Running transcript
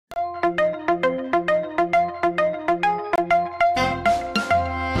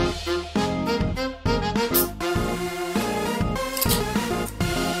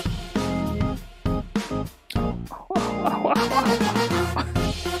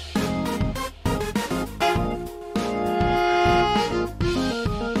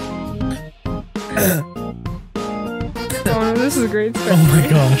Oh, this is a great story. Oh my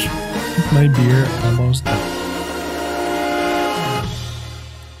gosh. My beer almost died.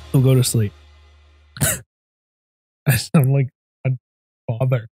 He'll go to sleep. I sound like a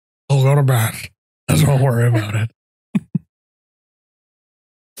father. I'll go to bed. Don't worry about it.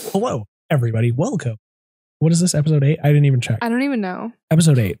 Hello, everybody. Welcome. What is this, episode 8? I didn't even check. I don't even know.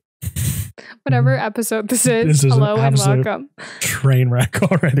 Episode 8. Whatever episode this is hello and welcome. Train wreck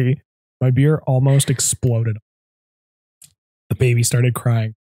already. My beer almost exploded. The baby started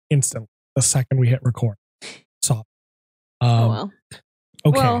crying instantly the second we hit record. So, oh well.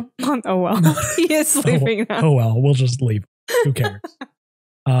 Okay. Well, oh well. He is sleeping now. Oh well, we'll just leave. Who cares?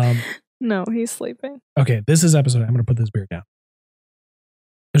 No, he's sleeping. Okay, this is episode. I'm going to put this beer down.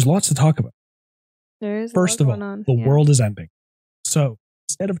 There's lots to talk about. There is. First of all, the world is ending. So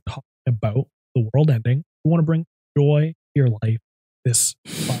instead of talking about the world ending, we want to bring joy to your life this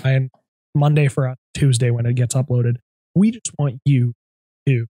fine Monday for us, Tuesday when it gets uploaded. We just want you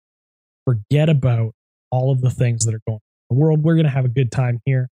to forget about all of the things that are going on in the world. We're going to have a good time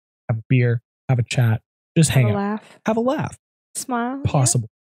here, have a beer, have a chat, just hang out, have a laugh, smile, possible.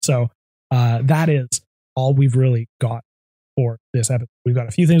 Yeah. So that is all we've really got for this episode. We've got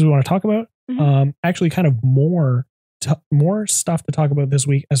a few things we want to talk about. Mm-hmm. Actually, kind of more stuff to talk about this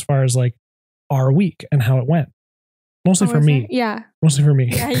week as far as like our week and how it went. Mostly for me. Yeah. Mostly for me.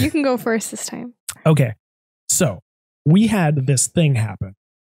 Yeah, you can go first this time. Okay. So we had this thing happen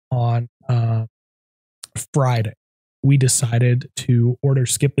on Friday. We decided to order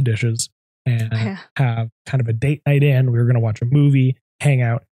Skip the Dishes and have kind of a date night in. We were going to watch a movie, hang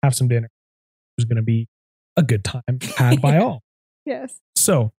out, have some dinner. It was going to be a good time had by all. Yes.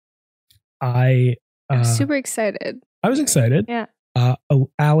 So I'm super excited. I was excited. Yeah.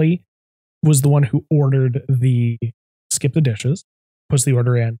 Allie was the one who ordered the Skip the Dishes, puts the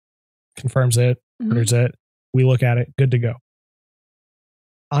order in, confirms it, orders it. We look at it, good to go.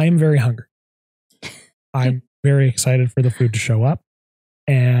 I'm very hungry. I'm very excited for the food to show up.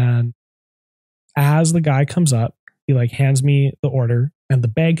 And as the guy comes up, he like hands me the order and the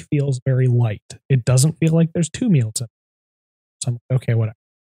bag feels very light. It doesn't feel like there's 2 meals in it. So I'm like, okay, whatever.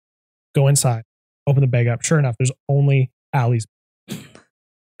 Go inside, open the bag up. Sure enough, there's only Allie's.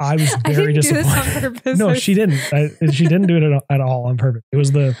 I was very disappointed. Do this on purpose. No, she didn't. She didn't do it at all on purpose. It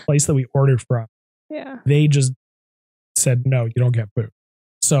was the place that we ordered from. Yeah. They just said, no, you don't get food.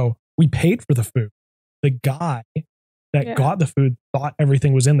 So we paid for the food. The guy that got the food thought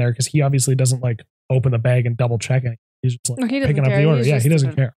everything was in there because he obviously doesn't like open the bag and double check it. He's just like picking up the order. Yeah, he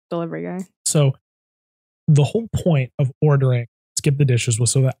doesn't care. Delivery guy. So the whole point of ordering Skip the Dishes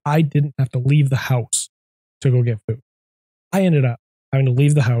was so that I didn't have to leave the house to go get food. I ended up having to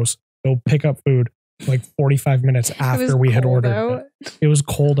leave the house, go pick up food like 45 minutes after we had ordered it. It was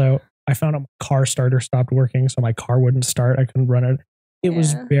cold out. I found out my car starter stopped working, so my car wouldn't start. I couldn't run it. It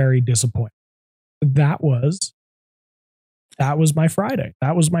was very disappointing. That was my Friday.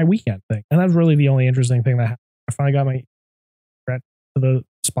 That was my weekend thing. And that's really the only interesting thing that happened. I finally got my rent to the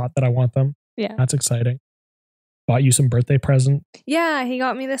spot that I want them. Yeah. That's exciting. Bought you some birthday present. Yeah, he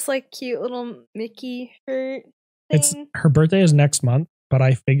got me this like cute little Mickey shirt thing. Her birthday is next month, but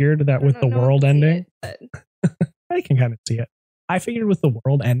I figured that with the world ending, I can kind of see it. I figured with the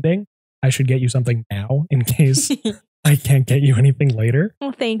world ending, I should get you something now in case I can't get you anything later.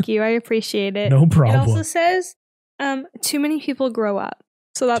 Well, thank you. I appreciate it. No problem. It also says, too many people grow up.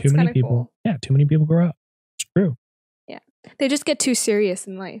 So that's kind of cool. Yeah, too many people grow up. It's true. Yeah. They just get too serious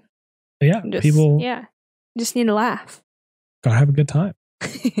in life. Yeah. People. Yeah. Just need to laugh. Gotta have a good time.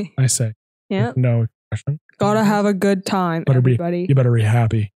 I say. Yeah. No expression. Gotta have a good time, everybody. You better be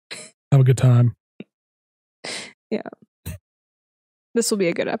happy. Have a good time. Yeah. This will be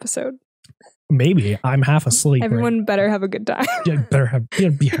a good episode. Maybe. I'm half asleep. Everyone better have a good time. Yeah, you better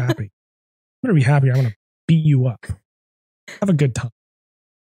be happy. Better be happy. I'm going to beat you up. Have a good time.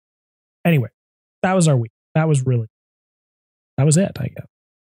 Anyway, that was our week. That was it, I guess.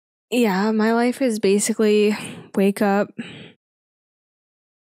 Yeah, my life is basically wake up,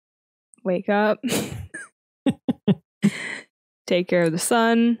 take care of the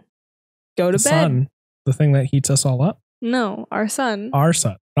sun, go to bed. Sun, the thing that heats us all up? No, our son. Our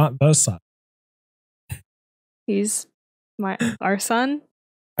son, not the sun. He's our son?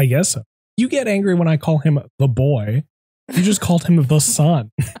 I guess so. You get angry when I call him the boy. You just called him the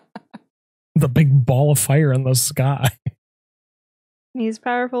sun. The big ball of fire in the sky. He's a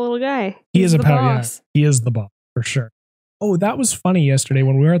powerful little guy. He is a boss. Yeah, he is the boss, for sure. Oh, that was funny yesterday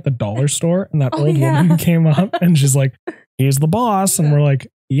when we were at the dollar store and that old woman came up and she's like, he's the boss. And we're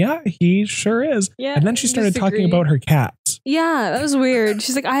like, yeah, he sure is. Yeah, and then she started talking about her cats. Yeah, that was weird.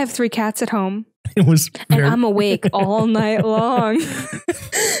 She's like, I have 3 cats at home. It was and I'm awake all night long.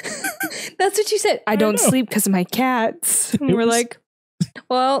 That's what you said. I don't sleep because of my cats. And we're like,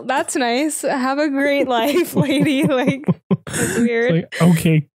 well, that's nice. Have a great life, lady. Like, that's weird. Like,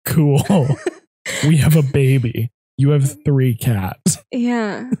 okay, cool. We have a baby. You have 3 cats.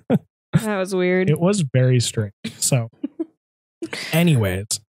 Yeah. That was weird. It was very strange. So, anyways,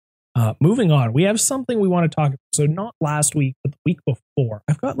 moving on. We have something we want to talk about. So, not last week, but the week before.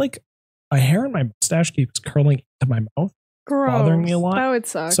 I've got like a hair in my mustache keeps curling into my mouth. Gross. Bothering me a lot. That would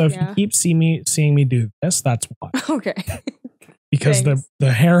suck. So if you keep seeing me do this, that's why. Okay. Because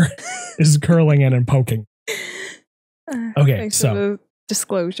the hair is curling in and poking. Okay, thanks so for the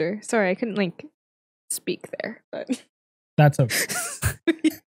disclosure. Sorry, I couldn't like speak there, but that's okay.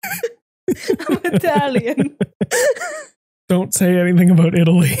 I'm Italian. Don't say anything about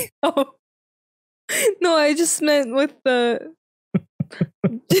Italy. Oh. No, I just meant with the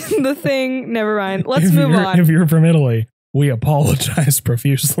thing. Never mind. Let's move on. If you're from Italy, we apologize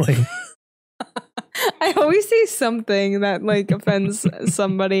profusely. I always say something that like offends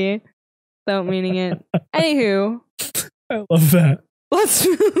somebody without meaning it. Anywho, I love that. Let's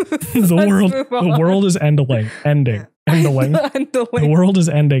move the world is ending. The world is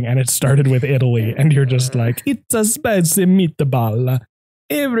ending, and it started with Italy, and you're just like, it's a spicy meatball.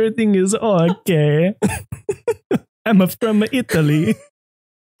 Everything is okay. I'm from Italy.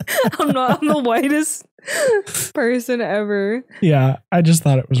 I'm the whitest person ever. Yeah, I just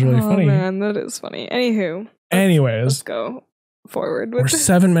thought it was really funny. Oh man, that is funny. Anyways, let's go forward. We're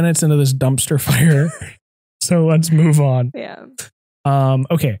 7 minutes into this dumpster fire, so let's move on. Yeah.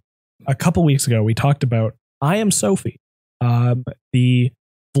 Okay. A couple weeks ago, we talked about I Am Sophie, the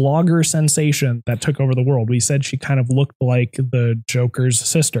vlogger sensation that took over the world. We said she kind of looked like the Joker's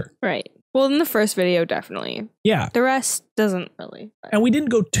sister. Right. Well, in the first video, definitely. Yeah. The rest doesn't really. But. And we didn't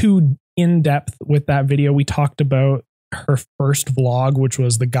go too in depth with that video. We talked about her first vlog, which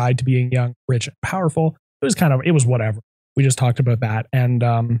was the guide to being young, rich, and powerful. It was whatever. We just talked about that.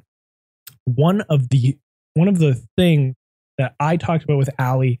 And one of the things that I talked about with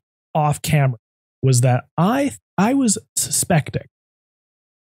Allie off camera was that I was suspecting,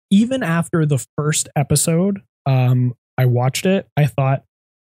 even after the first episode, I watched it, I thought,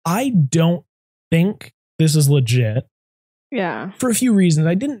 I don't think this is legit. Yeah. For a few reasons.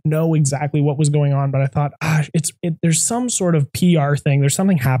 I didn't know exactly what was going on, but I thought, there's some sort of PR thing. There's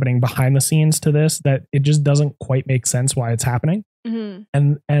something happening behind the scenes to this that it just doesn't quite make sense why it's happening.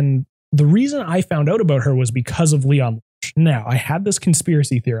 Mm-hmm. And the reason I found out about her was because of Leon Lush. Now, I had this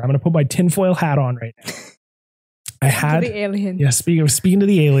conspiracy theory. I'm going to put my tinfoil hat on right now. I had the aliens. Yeah, speaking to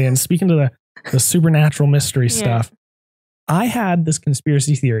the aliens, speaking to the supernatural mystery stuff. I had this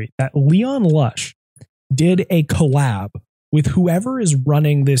conspiracy theory that Leon Lush did a collab with whoever is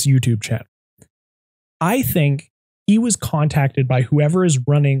running this YouTube channel. I think he was contacted by whoever is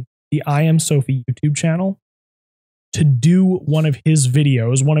running the I Am Sophie YouTube channel to do one of his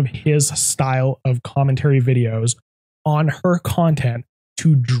videos, one of his style of commentary videos on her content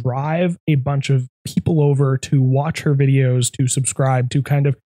to drive a bunch of people over to watch her videos, to subscribe, to kind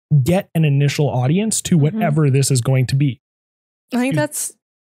of get an initial audience to whatever this is going to be. I think that's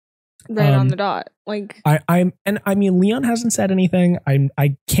right on the dot. Like I mean, Leon hasn't said anything.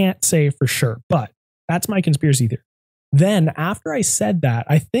 I can't say for sure, but that's my conspiracy theory. Then after I said that,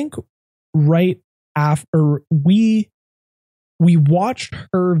 I think right after we watched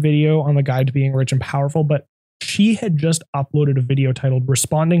her video on the guide to being rich and powerful, but she had just uploaded a video titled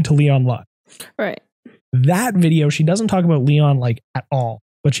Responding to Leon Lush. Right. That video, she doesn't talk about Leon like at all,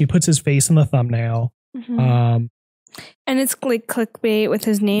 but she puts his face in the thumbnail. Mm-hmm. And it's like clickbait with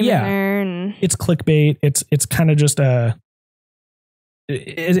his name in there, and it's clickbait. It's kind of just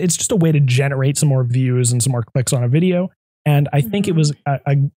it's just a way to generate some more views and some more clicks on a video. And I think it was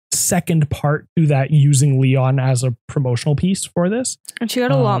a second part to that, using Leon as a promotional piece for this. And she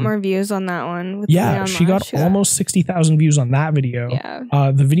got a lot more views on that one. She got almost 60,000 views on that video.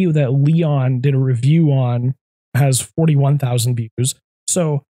 Yeah. The video that Leon did a review on has 41,000 views.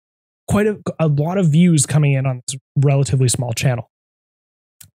 So quite a lot of views coming in on this relatively small channel.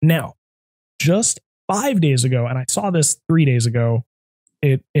 Now, just 5 days ago, and I saw this 3 days ago,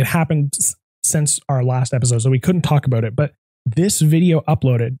 it happened since our last episode, so we couldn't talk about it, but this video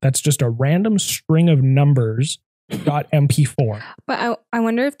uploaded, that's just a random string of numbers .mp4. But I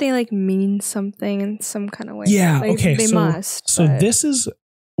wonder if they like mean something in some kind of way. Yeah, like, okay. They must. So this is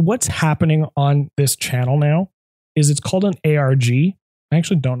what's happening on this channel now, is it's called an ARG. I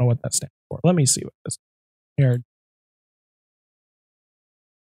actually don't know what that stands for. Let me see what this is. ARG.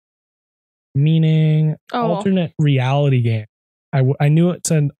 Meaning alternate reality game. I knew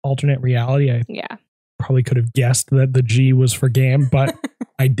it's an alternate reality. I Yeah. probably could have guessed that the G was for game, but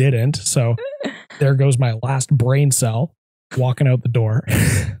I didn't. So there goes my last brain cell walking out the door.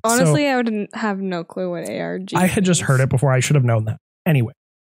 Honestly, So, I would have no clue what ARG I had just heard it before. I should have known that. Anyway,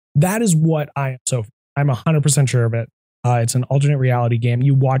 that is what I am, Sophie. I'm 100% sure of it. It's an alternate reality game.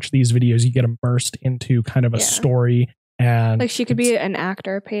 You watch these videos, you get immersed into kind of a story. And like she could be an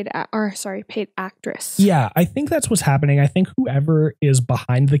actor, paid actress. Yeah, I think that's what's happening. I think whoever is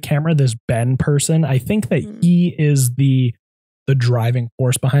behind the camera, this Ben person, I think that he is the driving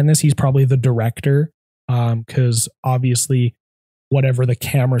force behind this. He's probably the director, because obviously whatever the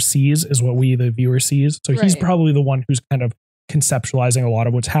camera sees is what we, the viewer, sees. So he's probably the one who's kind of conceptualizing a lot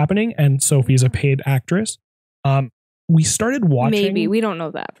of what's happening. And Sophie's a paid actress. We started watching. Maybe. We don't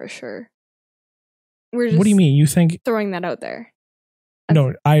know that for sure. We're just what do you mean? You think throwing that out there?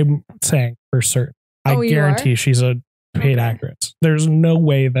 No, I'm saying for certain. I guarantee she's a paid actress. There's no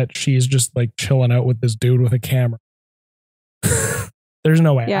way that she's just like chilling out with this dude with a camera. There's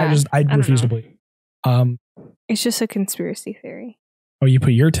no way. Yeah, I refuse to believe. It's just a conspiracy theory. Oh, you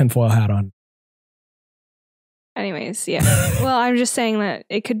put your tinfoil hat on. Anyways, yeah. Well, I'm just saying that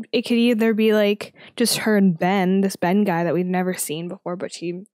it could either be like just her and Ben, this Ben guy that we've never seen before, but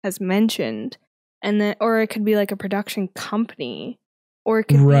she has mentioned, and then, or it could be like a production company, or it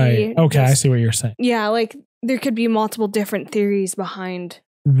could be Okay, I see what you're saying. Yeah, like there could be multiple different theories behind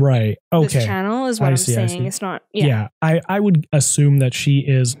this channel is what I'm saying. It's not. Yeah, I would assume that she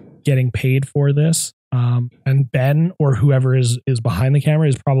is getting paid for this, and Ben or whoever is behind the camera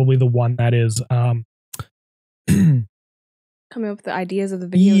is probably the one that is coming up with the ideas of the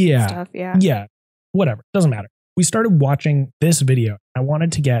videos and stuff. Yeah, whatever, doesn't matter. We started watching this video. I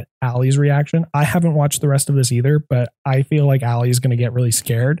wanted to get Allie's reaction. I haven't watched the rest of this either, but I feel like Allie's going to get really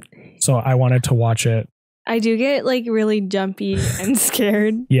scared, so I wanted to watch it. I do get like really jumpy and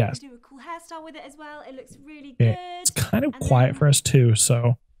scared. Yes. Do a cool hairstyle with it as well. It looks really good. It's kind of quiet for us too,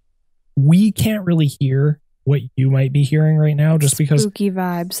 so we can't really hear what you might be hearing right now, just because spooky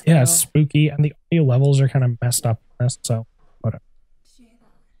vibes. Yeah, spooky, and the audio levels are kind of messed up. So whatever.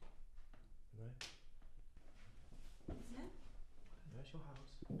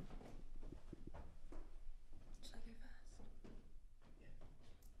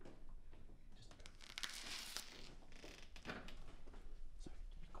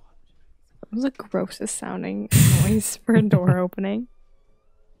 It was the grossest sounding noise for a door opening.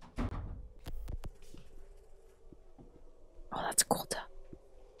 Oh, that's cool too.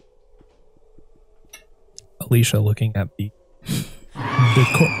 Alicia looking at the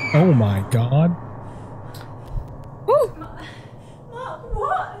oh my god. Woo! Mark,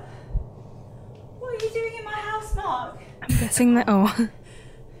 what? What are you doing in my house, Mark? I'm guessing that.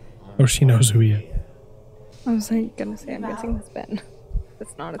 Oh, she knows who he is. I was like gonna say, I'm guessing that's Ben.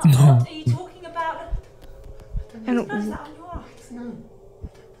 It's not. It's no. What are you talking about? I don't know.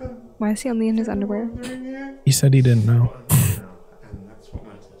 Why is he only in his underwear? He said he didn't know.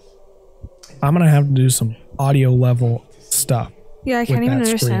 I'm gonna have to do some audio level stuff. Yeah, I can't even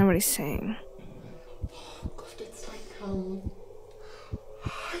understand what he's saying. It's like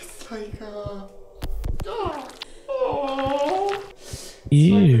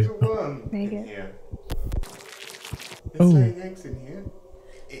ew. Make it. Oh. Eggs in here.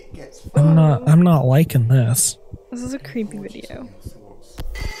 It gets I'm not liking this. This is a creepy video.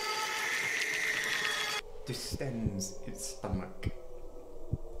 Distends its stomach.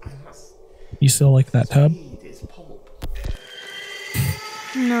 You still like that tub?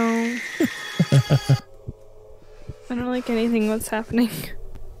 No. I don't like anything that's happening.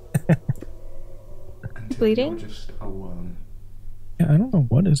 Bleeding? Just a worm. Yeah, I don't know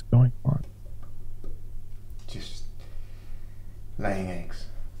what is going on. Just laying eggs.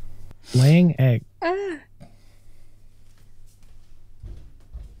 Laying eggs. Ah.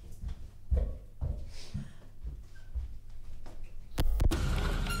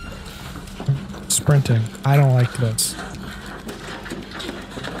 Sprinting. I don't like this.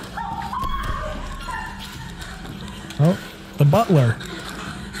 Oh, the butler.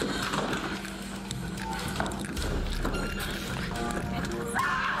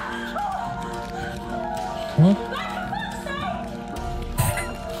 What?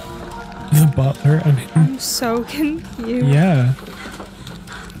 The butler. I mean, I'm so confused. Yeah.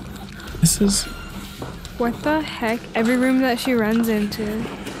 This is. What the heck? Every room that she runs into.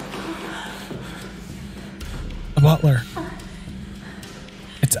 The butler.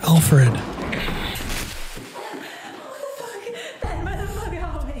 It's Alfred.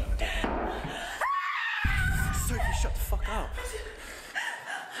 Sophie, shut the fuck up.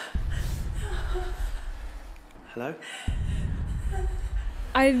 Hello?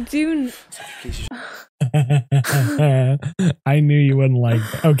 I do. Please. I knew you wouldn't like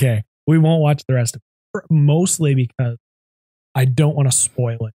it. Okay, we won't watch the rest of it. Mostly because I don't want to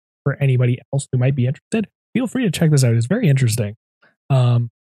spoil it for anybody else who might be interested. Feel free to check this out. It's very interesting.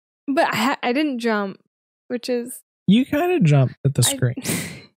 But I didn't jump, which is You kind of jumped at the screen.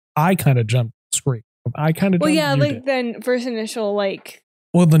 I kind of jumped at the screen. I kind of well, jumped. yeah, you like did. then first initial like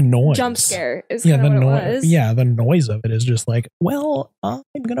Well, the noise. jump scare is Yeah, kind the of what it noise. was. Yeah, the noise of it is just like, well, I'm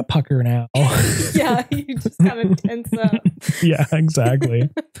gonna pucker now. Yeah, you just kind of tense up. Yeah, exactly.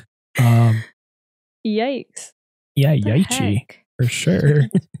 Yikes. Yeah, The yikesy heck? for sure.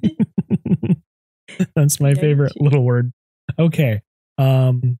 That's my favorite Yikesy. little word. Okay.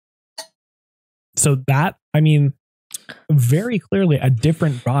 So that, I mean, very clearly a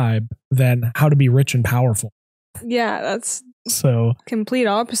different vibe than How to Be Rich and Powerful. Yeah, that's So complete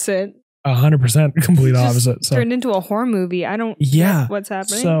opposite. 100% complete Just opposite. So turned into a horror movie. I don't yeah, get what's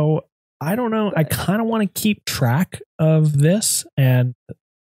happening. so I don't know. I kind of want to keep track of this, and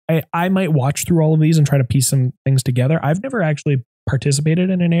I might watch through all of these and try to piece some things together. I've never actually participated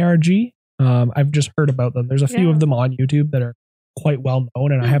in an ARG. I've just heard about them. There's a few Yeah. of them on YouTube that are quite well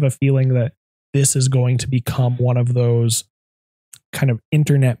known, and I have a feeling that this is going to become one of those kind of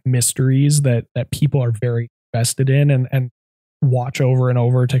internet mysteries that people are very invested in and watch over and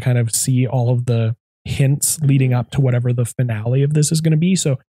over to kind of see all of the hints leading up to whatever the finale of this is going to be.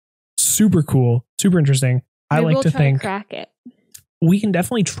 So super cool, super interesting. I Maybe like we'll to try think crack it. we can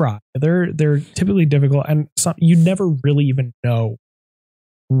definitely try. They're typically difficult, and some you never really even know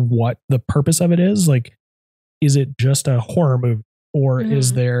what the purpose of it is. Like, is it just a horror movie, or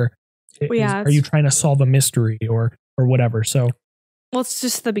is Mhm. there? Well, yeah, are you trying to solve a mystery or whatever? So Well, it's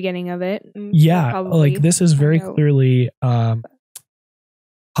just the beginning of it. yeah, like this is very find out. clearly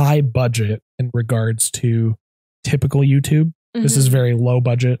high budget in regards to typical YouTube. This is Mhm. very low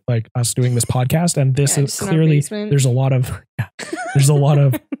budget, like us doing this podcast, and this Yeah, is just in our clearly basement. there's a lot of there's a lot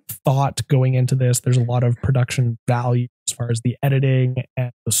of thought going into this. There's a lot of production value as far as the editing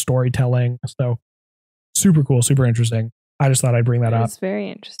and the storytelling. So super cool, super interesting. I just thought I'd bring that up. It's very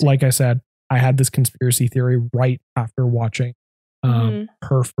interesting. Like I said, I had this conspiracy theory right after watching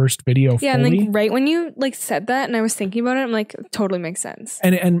her first video. Yeah, fully. and like right when you like said that, and I was thinking about it, I'm like, totally makes sense.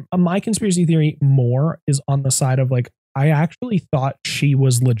 And my conspiracy theory more is on the side of like, I actually thought she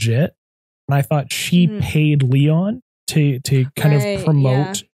was legit, and I thought she paid Leon to kind Right, of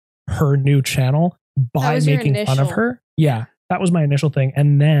promote her new channel by was your making fun of initial- her. Yeah, that was my initial thing.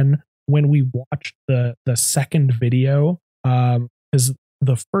 And then when we watched the second video, because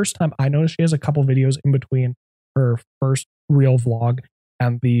the first time I noticed she has a couple videos in between her first real vlog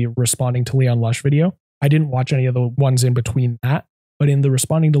and the responding to Leon Lush video. I didn't watch any of the ones in between that, but in the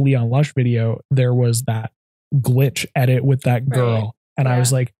responding to Leon Lush video, there was that glitch edit with that girl. Right. And I Yeah.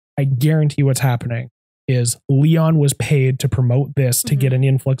 was like, I guarantee what's happening is Leon was paid to promote this to get an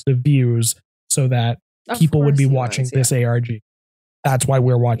influx of views so that Of people would course be he watching was, yeah. this ARG. That's why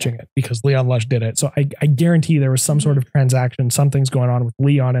we're watching it, because Leon Lush did it. So I guarantee there was some sort of transaction. Something's going on with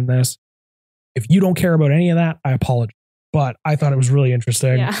Leon in this. If you don't care about any of that, I apologize. But I thought it was really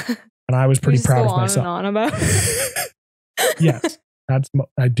interesting. Yeah. And I was You pretty just proud go of on myself. and on about. Yes,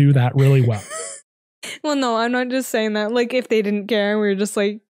 I do that really well. Well, no, I'm not just saying that. Like, if they didn't care, we were just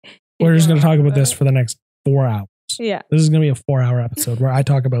like, We're just going to talk on about this for the next 4 hours. Yeah. This is going to be a 4-hour episode where I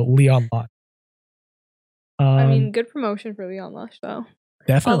talk about Leon Lush. I mean, good promotion for Leon Lush, though.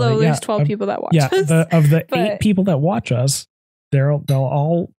 Definitely. Although there's yeah. 12 people that watch Yeah, us. of the but- 8 people that watch us, they'll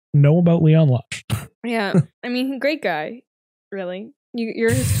all know about Leon Lush. Yeah. I mean, great guy. Really.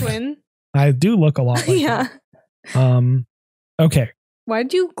 You're his twin? I do look a lot like Yeah. him. Okay. Why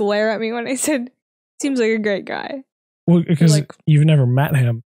did you glare at me when I said, seems like a great guy? Well, because like- you've never met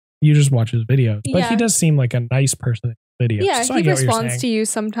him. You just watch his videos. But he Yeah. does seem like a nice person in videos. Yeah, so I he get what you're responds saying. to you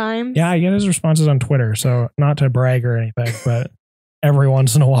sometimes. Yeah, I get his responses on Twitter. So not to brag or anything, but every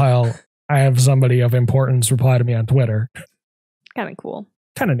once in a while, I have somebody of importance reply to me on Twitter. Kind of cool.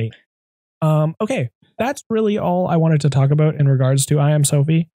 Kind of neat. Okay, that's really all I wanted to talk about in regards to I Am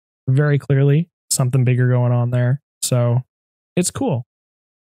Sophie. Very clearly, something bigger going on there. So it's cool.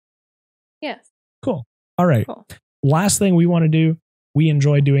 Yes. Cool. All right. Cool. Last thing we want to do, we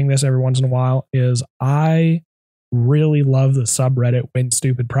enjoy doing this every once in a while, is I really love the subreddit Win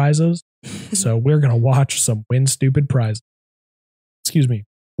Stupid Prizes. So we're going to watch some Win Stupid Prizes. Excuse me.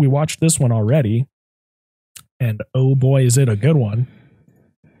 We watched this one already. And oh boy, is it a good one.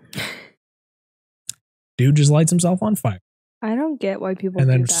 Dude just lights himself on fire I don't get why people and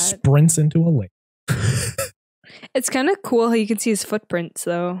do then that. sprints into a lake. It's kind of cool how you can see his footprints,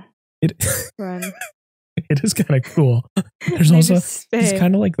 though. It, Run. It is kind of cool. There's They also, just he's stay.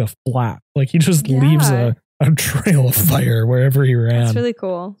 kind of like the flap. Like he just Yeah. leaves a trail of fire wherever he ran. That's really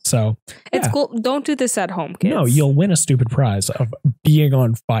cool. So It's yeah. cool. Don't do this at home, kids. No, you'll win a stupid prize of being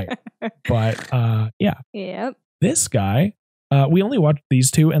on fire. But yeah, Yep. this guy, we only watched these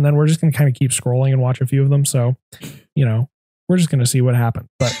two, and then we're just going to kind of keep scrolling and watch a few of them. So, you know, we're just going to see what happens.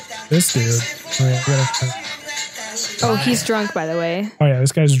 But this dude, Oh, he's drunk, by the way. oh yeah,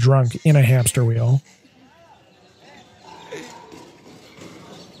 this guy's drunk in a hamster wheel.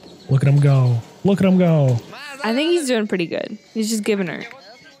 Look at him go. Look at him go. I think he's doing pretty good. He's just giving her.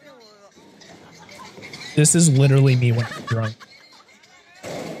 This is literally me when I'm drunk.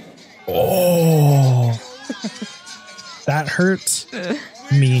 Oh, that hurts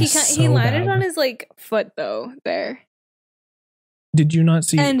me He so landed bad. on his like foot though. There. Did you not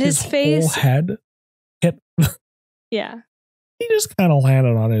see And his face- whole head hit? Yeah. He just kind of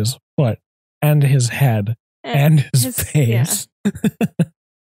landed on his foot and his head and his face.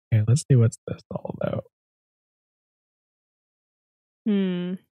 Okay, let's see what's this all about.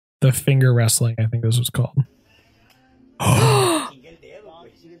 Hmm. The finger wrestling, I think this was called. Oh.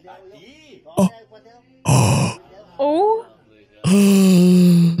 Oh. Oh.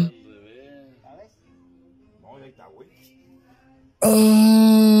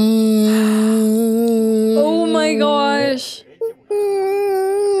 Oh my gosh.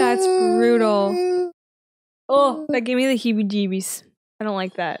 That's brutal. Oh, that gave me the heebie-jeebies. I don't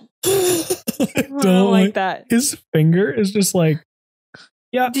like that. I don't like that. His finger is just like,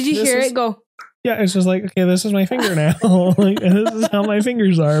 yeah. Did you this hear is- it go? Yeah, it's just like, okay, this is my finger now. Like, and this is how my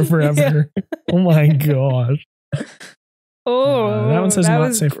fingers are forever. Oh my gosh. Oh, that one says that not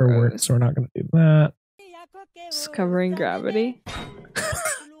was safe for work, gross. so we're not going to do that. Just covering gravity.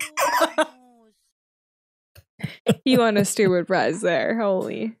 You won a stupid prize there.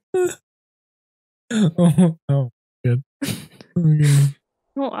 Holy. Oh, good. Okay.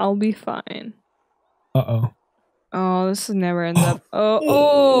 Oh, I'll be fine. Uh-oh. Oh, this never ends up.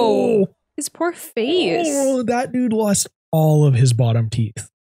 Oh, his poor face. Oh, that dude lost all of his bottom teeth.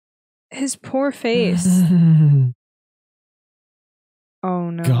 His poor face. Oh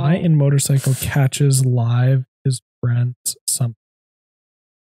no. Guy in motorcycle catches live his friend's son.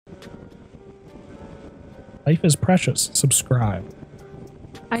 Life is precious. Subscribe.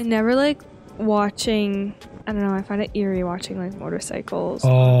 I never like watching. I don't know. I find it eerie watching like motorcycles.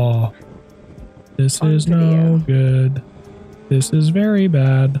 Oh, this On is video. no good. This is very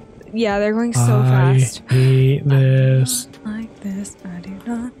bad. Yeah, they're going so I fast. hate this. Like this, I do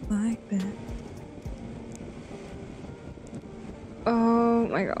not like this. Oh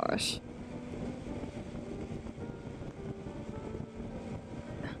my gosh.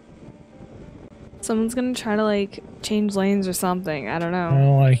 Someone's gonna try to like change lanes or something. I don't I know.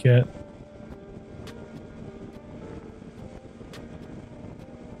 don't like it.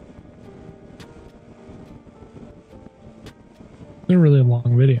 It's a really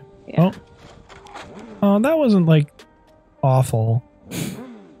long video. Yeah. Oh, that wasn't like awful.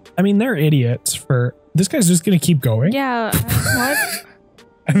 I mean, they're idiots for this guy's just gonna keep going. Yeah. What?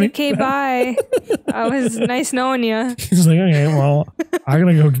 I mean, Okay, bye. I was nice knowing you. he's like, okay, well, I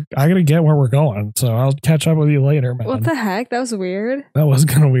gotta get where we're going, so I'll catch up with you later, man. What the heck? That was weird. That was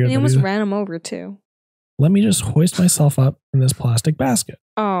kind of weird. And he that almost he's- ran him over too. Let me just hoist myself up in this plastic basket.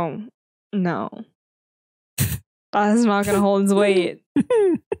 Oh no. That's not gonna hold his weight.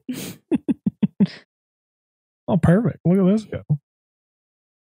 Oh, perfect. Look at this go.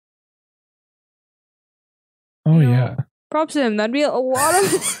 Oh, You know, yeah. Props to him. That'd be a lot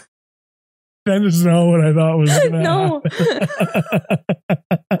of That is not what I thought was going to No.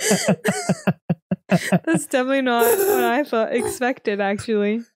 happen. That's definitely not what I thought expected,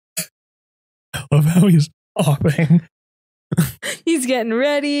 actually. Love how he's hopping. He's getting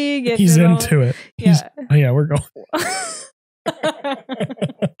ready, getting He's it all- into it. Yeah. Oh, yeah, we're going.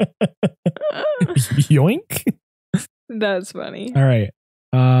 Yoink. That's funny. All right.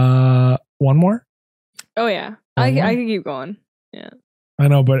 One more? Oh yeah. One more? I can keep going. Yeah. I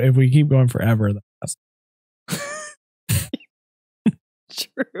know, but if we keep going forever, that's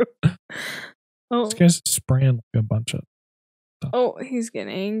True. Oh. this guy's spraying like a bunch of stuff. Oh, he's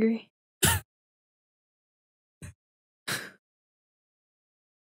getting angry.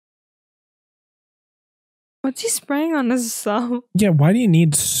 What's he spraying on himself? Yeah, why do you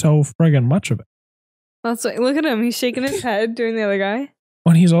need so friggin' much of it? That's like, look at him. He's shaking his head doing the other guy.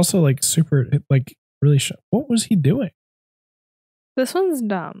 Oh, and he's also like super, like really, what was he doing? This one's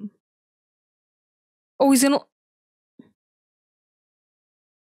dumb. Oh, he's gonna.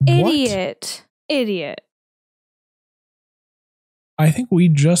 What? Idiot. Idiot. I think we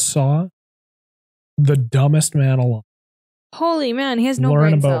just saw the dumbest man alive. Holy man, he has no Learn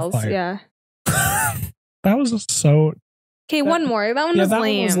brain about cells. fire. Yeah. That was just so. Okay, one more. That one was that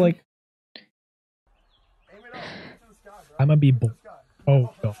lame. one was like. I'm gonna be.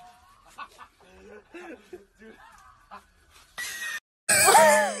 Oh no.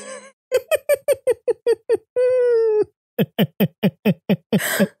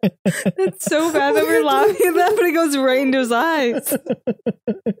 It's so bad that we're laughing at that, but it goes right into his eyes.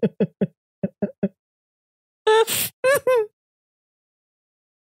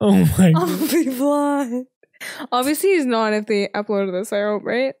 Oh my I'll god. be blind. Obviously, he's not if they upload this, I hope,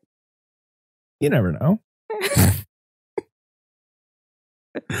 right? You never know.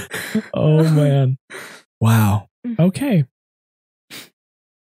 Oh man. Wow. Okay.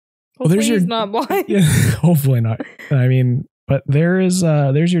 Well, Hopefully there's your he's not blind. Yeah, hopefully not. I mean, but there's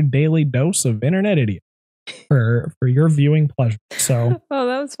your daily dose of internet idiot for your viewing pleasure. So Oh,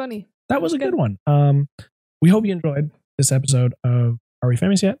 that was funny. that was a good one. We hope you enjoyed this episode of Are We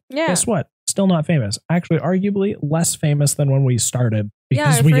Famous Yet? Yeah. Guess what? Still not famous. Actually, arguably less famous than when we started.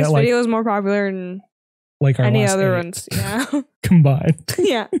 Yeah, our we first get like video was more popular than our any last other 8 ones. Yeah. combined.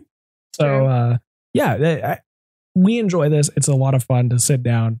 Yeah. So we enjoy this. It's a lot of fun to sit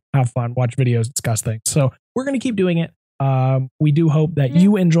down, have fun, watch videos, discuss things. So we're going to keep doing it. We do hope that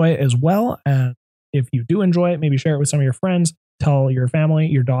you enjoy it as well. And if you do enjoy it, maybe share it with some of your friends. Tell your family,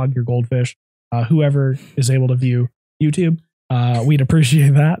 your dog, your goldfish, whoever is able to view YouTube. We'd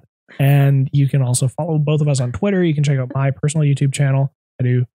appreciate that. And you can also follow both of us on Twitter. You can check out my personal YouTube channel. I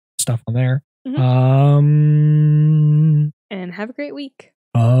do stuff on there. Mm-hmm. And have a great week.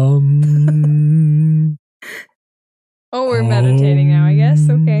 Oh, we're meditating now, I guess.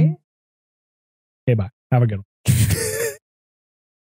 Okay. Okay, bye. Have a good one.